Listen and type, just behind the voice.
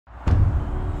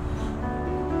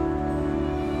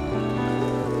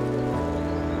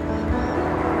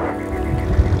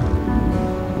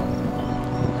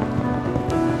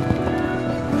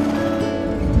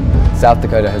South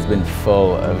Dakota has been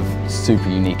full of super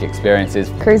unique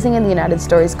experiences. Cruising in the United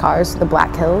Stories cars, the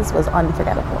Black Hills, was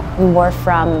unforgettable. We're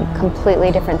from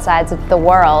completely different sides of the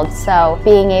world, so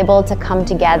being able to come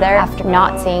together after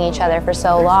not seeing each other for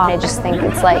so long, I just think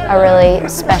it's like a really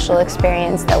special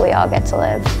experience that we all get to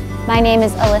live. My name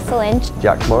is Alyssa Lynch.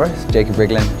 Jack Morris. Jacob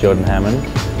Riglin. Jordan Hammond.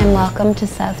 And welcome to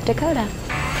South Dakota.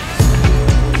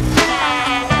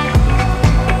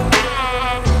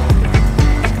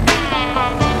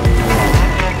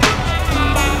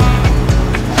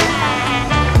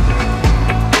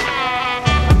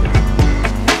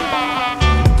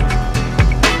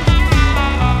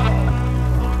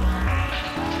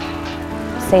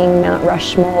 Seeing Mount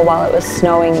Rushmore while it was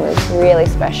snowing was really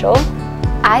special.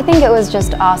 I think it was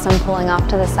just awesome pulling off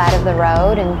to the side of the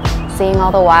road and seeing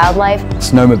all the wildlife.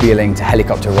 Snowmobiling to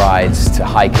helicopter rides to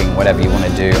hiking, whatever you want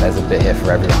to do, there's a bit here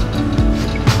for everyone.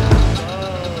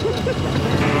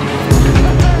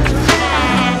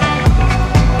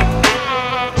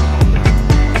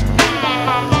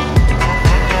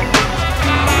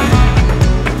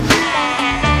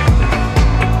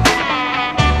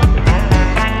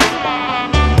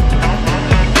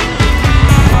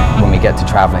 Get to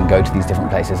travel and go to these different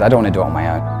places. I don't want to do it on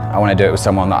my own. I want to do it with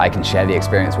someone that I can share the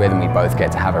experience with, and we both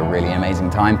get to have a really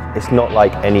amazing time. It's not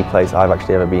like any place I've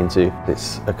actually ever been to.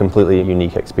 It's a completely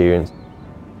unique experience.